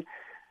on the wing.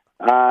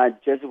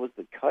 Jezza was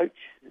the coach.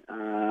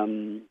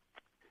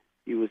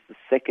 He was the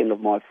second of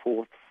my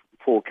four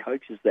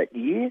coaches that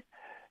year.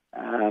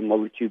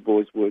 I'll let you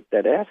boys work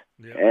that out.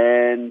 Yep.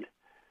 And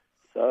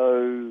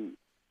so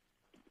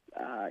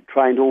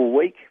trained all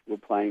week. We're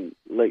playing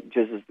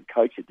Jez as the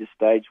coach at this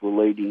stage.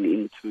 We're leading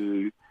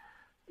into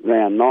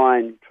round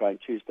 9, trained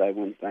Tuesday,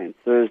 Wednesday and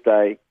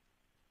Thursday.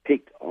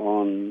 Picked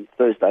on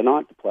Thursday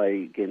night to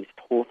play against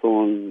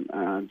Hawthorn.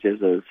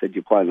 Jezza said,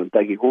 you're playing on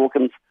Dougie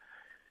Hawkins.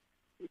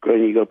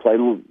 Greene, you've got to play a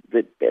little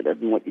bit better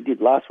than what you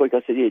did last week.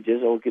 I said, yeah,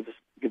 Jezza, I'll give it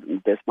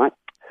the best, mate.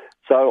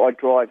 So I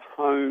drive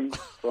home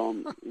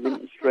from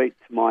Linton Street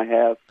to my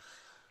house.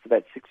 It's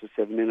about 6 or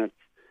 7 minutes.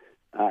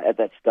 At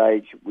that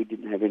stage, we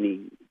didn't have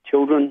any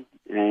children,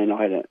 and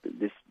I had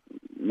this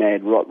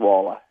mad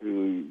Rottweiler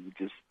who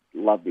just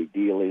loved me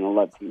dearly, and I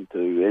loved him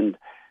too. And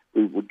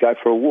we would go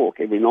for a walk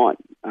every night.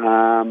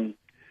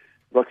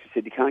 Roxy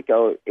said, you can't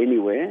go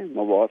anywhere.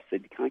 My wife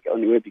said, you can't go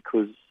anywhere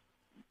because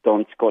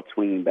Don Scott's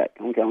swinging back.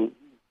 I'm going,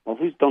 well,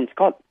 who's Don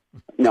Scott?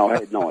 No, I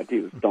had no idea.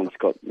 It was Don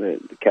Scott, the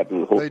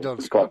captain of the Hawthorn. The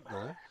Don Scott,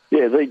 right?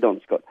 Yeah, the Don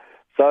Scott.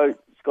 So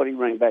Scotty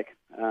rang back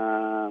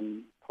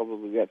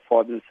probably about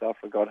 5 minutes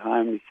after I got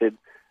home. He said,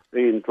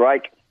 Ian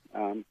Drake,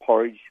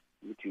 Porridge,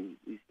 which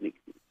is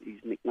his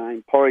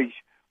nickname,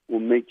 Porridge will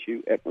meet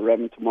you at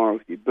Moorabbin tomorrow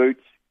with your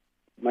boots.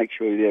 Make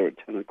sure you're there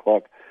at 10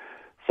 o'clock.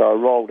 So I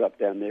rolled up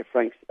down there.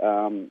 Frank's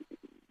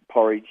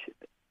Porridge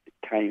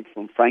came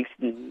from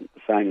Frankston,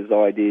 the same as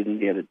I did, and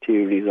he had a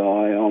tear in his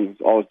eye.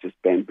 I was just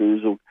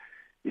bamboozled.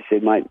 He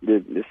said, mate,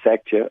 they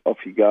sacked you,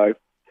 off you go.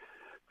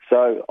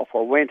 So off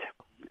I went.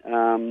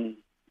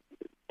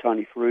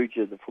 Tony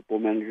Ferrugia, the football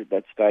manager at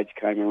that stage,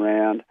 came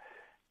around,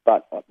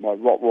 but my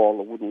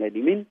Rottweiler wouldn't let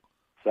him in,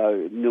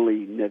 so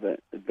Millie never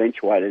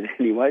eventuated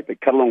anyway.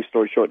 But cut a long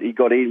story short, he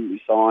got in, we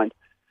signed,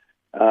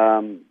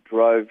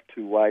 Drove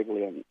to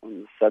Waverley on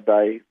the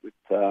Saturday with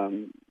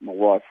my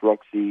wife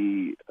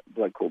Roxy, a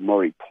bloke called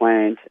Maury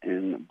Plant,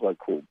 and a bloke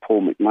called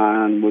Paul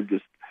McMahon. We're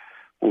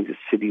all just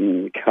sitting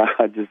in the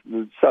car, just it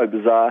was so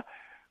bizarre.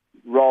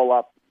 Roll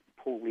up,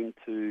 pull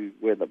into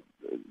where the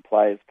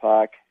players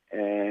park,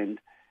 and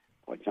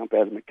I jump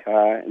out of my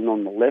car, and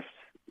on the left,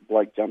 the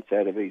bloke jumps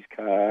out of his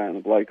car, and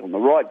the bloke on the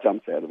right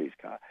jumps out of his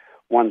car.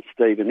 One,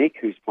 Stephen Nick,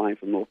 who's playing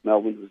for North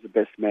Melbourne, who was the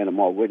best man at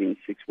my wedding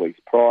 6 weeks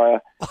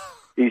prior.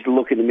 He's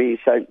looking at me and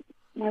saying,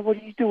 "Mate, what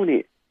are you doing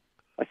here?"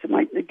 I said,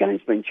 "Mate, the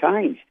game's been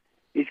changed."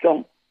 He's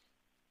gone,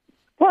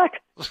 "What?"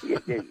 So,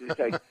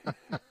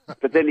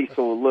 but then he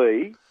saw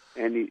Lee,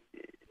 and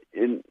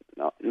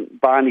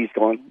Barney's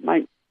gone,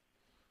 "Mate,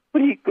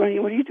 what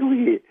are you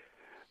doing here?"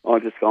 I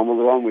just gone,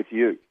 "Well, I'm with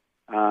you.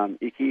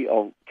 Icky,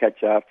 I'll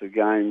catch you after the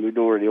game." We'd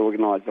already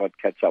organised I'd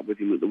catch up with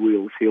him at the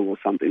Wheels Hill or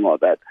something like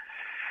that.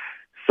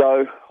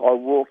 So I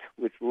walked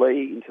with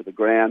Lee into the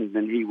ground, and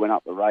then he went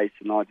up the race,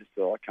 and I just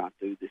thought, I can't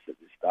do this at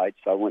this stage.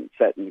 So I went and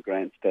sat in the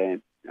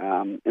grandstand.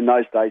 In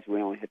those days,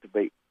 we only had to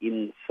be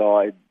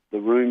inside the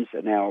rooms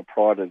an hour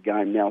prior to the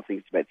game. Now I think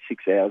it's about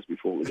 6 hours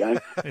before the game.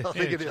 I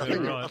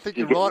think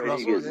you're right,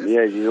 Russell. Yes.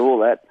 Yeah, you do all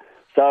that.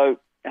 So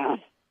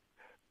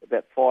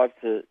about 5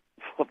 to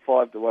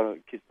 1, I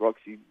kissed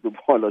Roxy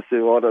goodbye, and I said,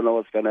 I don't know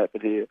what's going to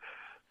happen here.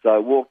 So I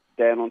walked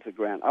down onto the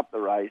ground, up the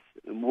race,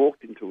 and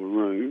walked into a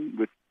room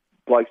with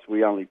blokes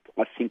we only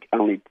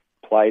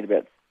played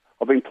about.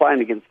 I've been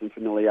playing against them for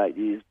nearly 8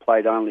 years,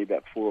 played only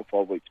about 4 or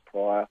 5 weeks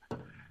prior,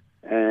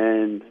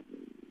 and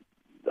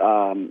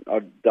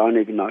I don't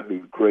even know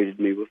who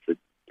greeted me with the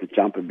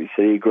jumper. We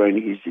see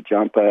Greene, here's your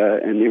jumper,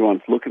 and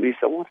everyone's looking at me,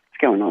 so what's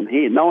going on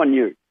here? No one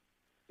knew.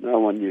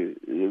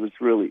 It was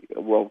really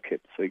a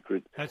well-kept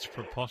secret. That's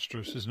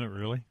preposterous, isn't it,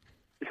 really?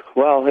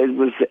 Well, it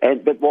was,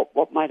 but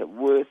what made it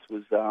worse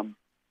was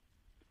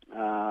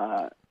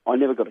I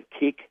never got a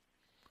kick.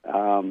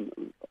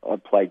 I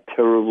played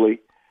terribly.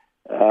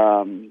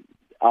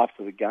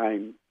 After the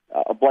game,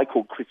 a bloke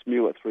called Chris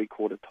Muir at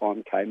three-quarter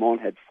time came on,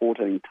 had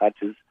 14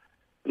 touches,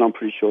 and I'm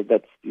pretty sure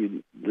that's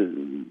the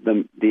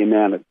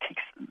amount of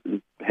kicks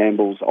and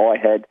handballs I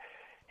had.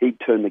 He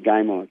turned the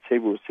game on its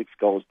head. We were 6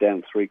 goals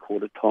down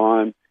three-quarter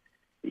time.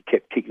 He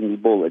kept kicking the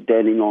ball at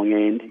Dandenong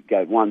end. He'd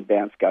go one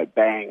bounce, go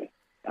bang.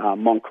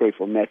 Moncrief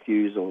or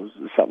Matthews or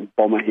something,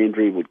 Bomber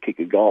Hendry would kick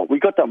a goal. We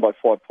got done by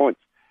 5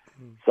 points.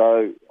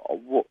 So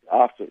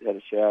after I had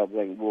a shower,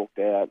 then walked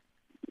out,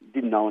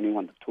 didn't know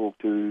anyone to talk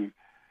to,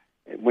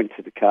 went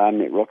to the car,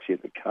 met Roxy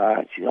at the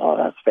car. She said, "Oh,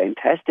 that's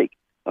fantastic."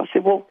 I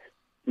said, "Well,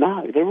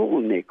 no, they're all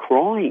in there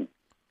crying."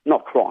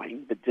 Not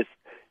crying, but just,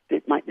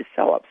 mate, they're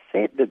so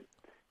upset that,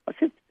 I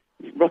said,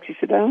 Roxy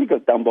said, "I only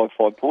got done by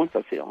 5 points."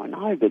 I said, "I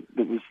know, but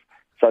it was,"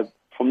 so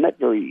from that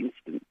very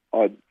instant,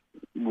 I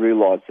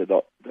realised that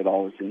I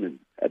was in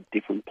a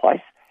different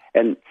place.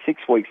 And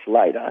 6 weeks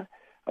later,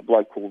 a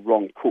bloke called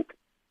Ron Cook,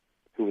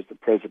 who was the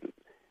president.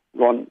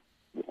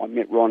 I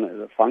met Ron at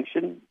a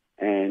function,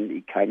 and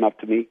he came up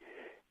to me.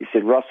 He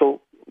said,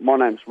 "Russell, my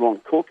name's Ron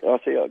Cook." I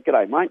said, "Oh,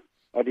 g'day, mate."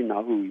 I didn't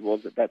know who he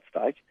was at that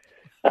stage.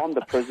 I'm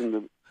the president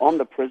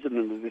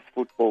of this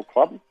football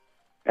club,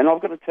 and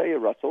I've got to tell you,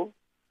 Russell.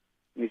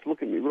 And he's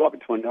looking at me right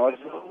between the eyes.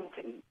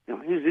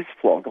 Who's this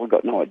flog? I've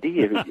got no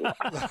idea who you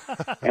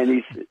are.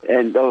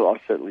 and I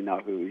certainly know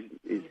who he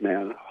is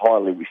now, a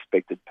highly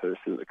respected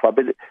person at the club.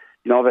 But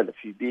I've had a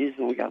few beers,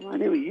 and I go,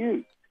 "Mate, who are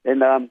you?"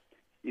 And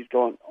he's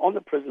gone, "I'm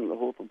the president of the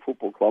Hawthorn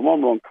Football Club.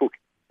 I'm Ron Cook.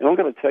 And I'm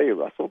going to tell you,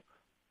 Russell,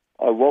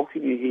 I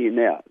welcome you here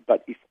now.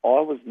 But if I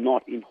was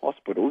not in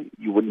hospital,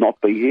 you would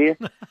not be here."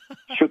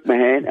 Shook my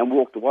hand and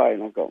walked away.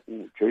 And I got,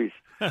 geez,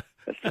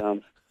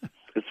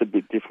 it's a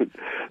bit different.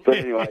 But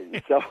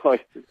anyway, so I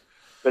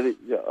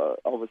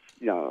was,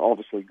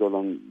 obviously got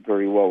on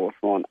very well with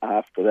Ron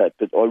after that.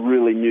 But I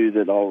really knew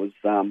that I was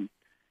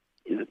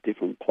in a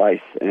different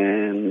place.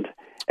 And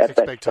at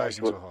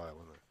expectations were high.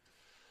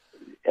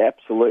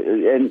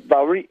 Absolutely, and they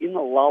were in the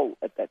lull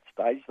at that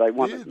stage. They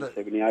won it in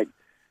 78.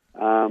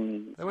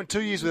 They went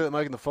 2 years without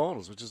making the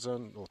finals, which is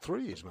or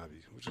 3 years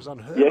maybe, which is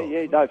unheard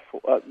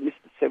of. Missed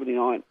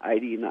 79,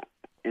 80,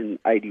 and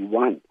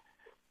 81.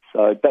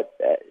 So, but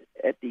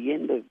at the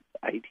end of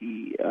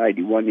 80,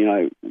 81,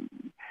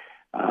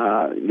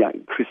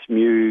 Chris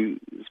Mew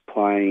was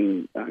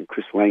playing.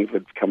 Chris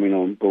Langford's coming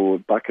on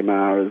board.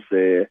 Buckenara's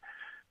there.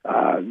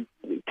 A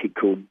kid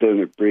called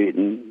Dermot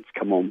Brereton's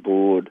come on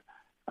board.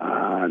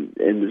 And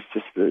there's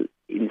just the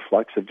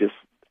influx of just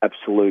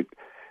absolute.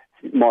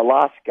 My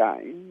last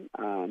game,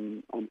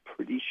 I'm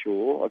pretty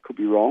sure, I could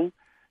be wrong,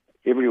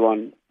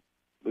 everyone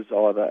was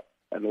either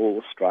an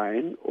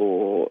All-Australian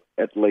or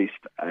at least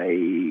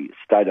a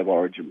State of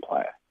Origin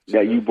player.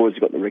 Now, you boys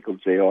have got the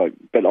records there,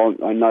 but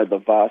I know the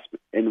vast,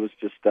 and it was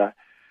just a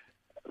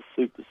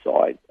super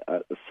side,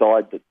 a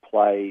side that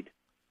played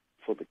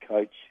for the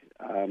coach,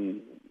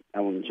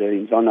 Alan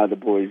Jeans. I know the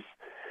boys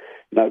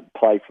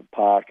play for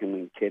Parkin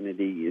and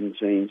Kennedy, and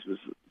Jeans was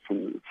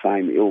from the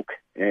same ilk,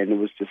 and it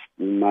was just,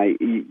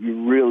 mate,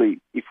 you really,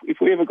 if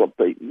we ever got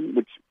beaten,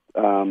 which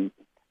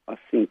I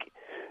think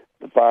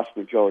the vast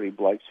majority of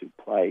blokes who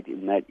played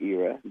in that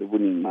era, the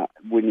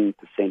winning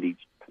percentage,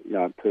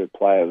 per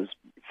player was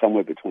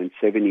somewhere between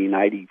 70 and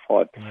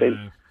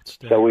 85%.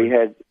 So we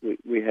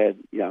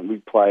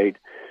played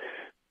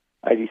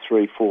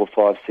 83, 4,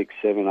 5, 6,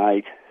 7,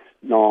 8,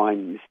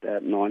 9, missed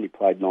out 90,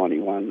 played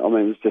 91. I mean,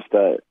 it was just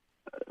 5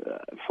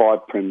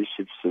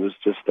 premierships. It was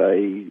just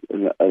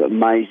an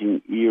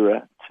amazing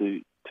era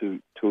to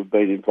have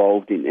been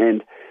involved in.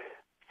 And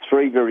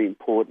 3 very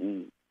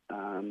important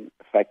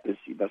factors.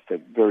 You must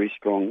have very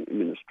strong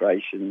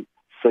administration,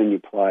 senior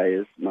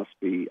players must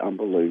be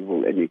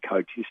unbelievable, and your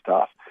coaching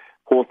staff.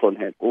 Hawthorn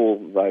had all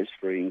those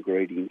 3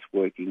 ingredients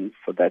working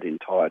for that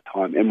entire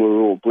time, and we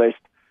were all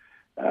blessed.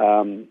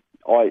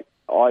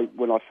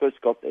 When I first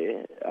got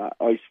there,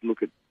 I used to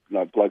look at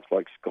blokes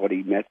like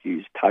Scotty,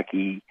 Matthews,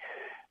 Tucky,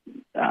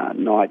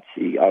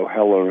 Knightsy,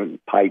 O'Halloran,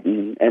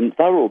 Payton, and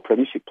they were all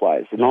premiership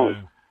players. And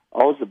I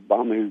was a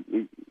bum who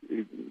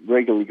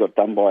regularly got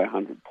done by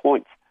 100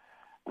 points.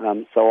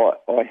 So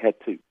I had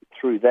to,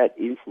 through that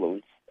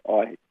influence,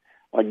 I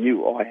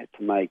knew I had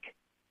to make.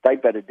 They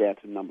batted down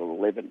to number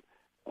 11.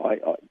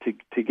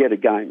 To get a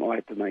game, I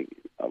had to make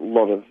a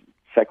lot of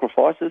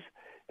sacrifices.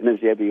 And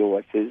as Abby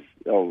always says,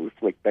 I'll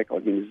reflect back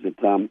on him, is that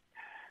the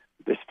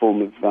best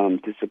form of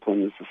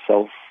discipline is a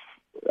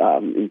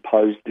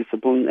self-imposed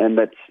discipline, and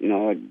that's,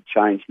 it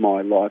changed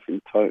my life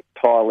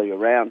entirely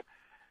around,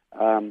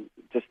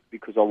 just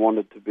because I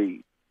wanted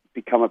to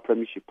become a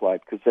premiership player.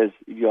 Because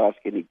if you ask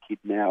any kid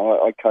now,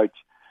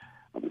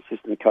 I'm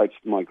assistant coach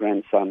to my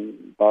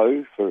grandson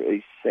Bo for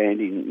East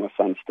Sandy, and my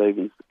son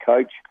Stephen's the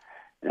coach,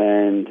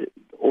 and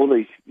all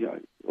these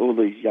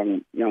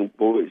young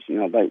boys,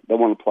 they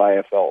want to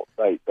play AFL.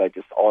 They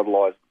just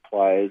idolise the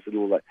players and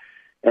all that.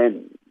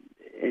 And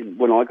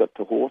when I got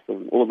to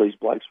Hawthorn, all these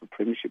blokes were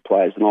premiership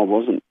players, and I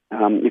wasn't.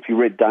 If you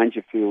read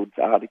Dangerfield's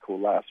article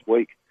last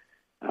week,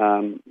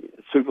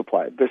 super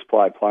player, best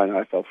player playing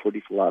AFL footy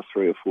for the last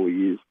 3 or 4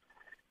 years,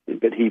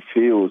 but he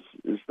feels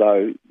as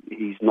though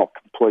he's not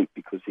complete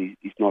because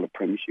he's not a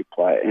premiership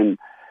player. And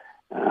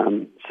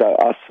so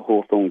us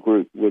Hawthorn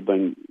group, we've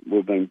been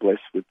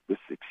blessed with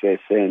success,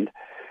 and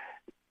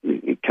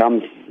it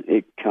comes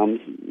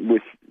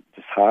with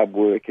just hard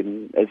work.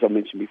 And as I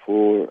mentioned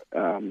before,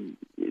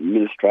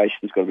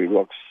 administration's got to be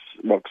rock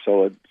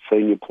solid.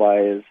 Senior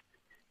players,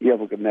 you have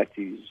a look at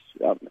Matthews.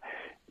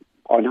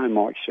 I know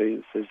Mike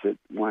Sheehan says that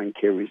Wayne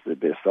Carey's the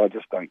best. I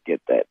just don't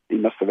get that. He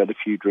must have had a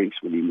few drinks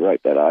when he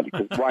wrote that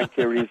article. Wayne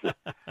Carey is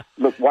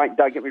look. Wayne,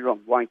 don't get me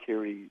wrong. Wayne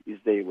Carey is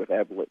there with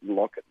Ablett and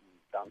Lockett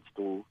and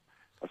Dunstall.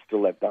 I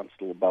still have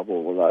Dunstall above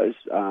all of those.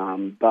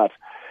 But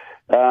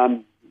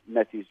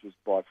Matthews was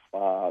by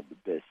far the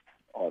best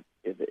I've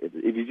ever.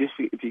 If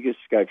you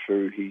just go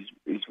through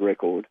his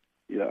record,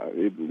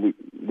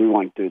 we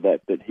won't do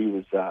that. But he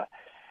was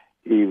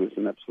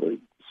an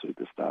absolute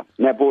superstar.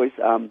 Now, boys.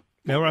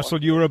 Now,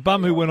 Russell, you were a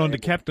bum who went on to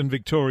captain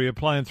Victoria,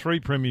 playing 3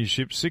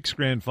 premierships, 6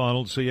 grand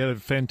finals. So you had a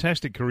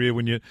fantastic career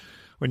when you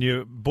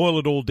boil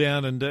it all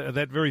down. And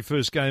that very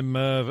first game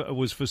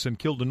was for St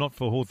Kilda, not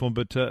for Hawthorn,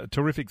 but a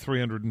terrific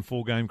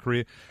 304-game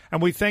career.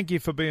 And we thank you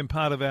for being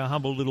part of our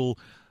humble little.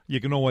 You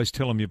can always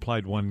tell them you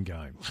played 1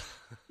 game.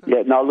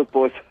 Yeah, no, look,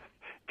 boys,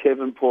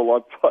 Kevin,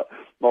 Paul,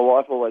 my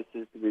wife always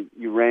says to me,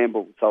 you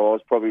ramble, so I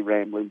was probably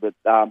rambling, but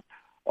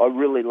I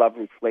really love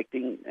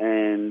reflecting,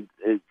 and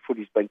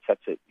footy's been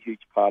such a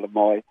huge part of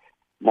my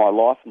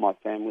life and my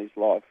family's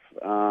life.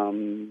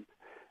 And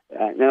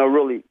I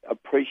really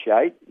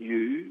appreciate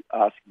you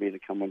asking me to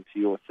come onto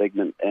your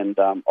segment, and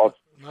I've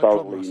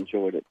thoroughly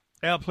enjoyed it.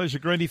 Our pleasure,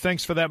 Greene.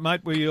 Thanks for that,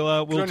 mate.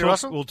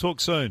 We'll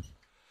talk soon.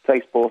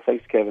 Thanks, Paul.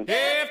 Thanks, Kevin.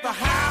 If the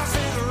house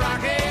is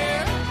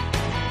rocking,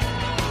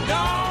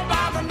 don't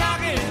bother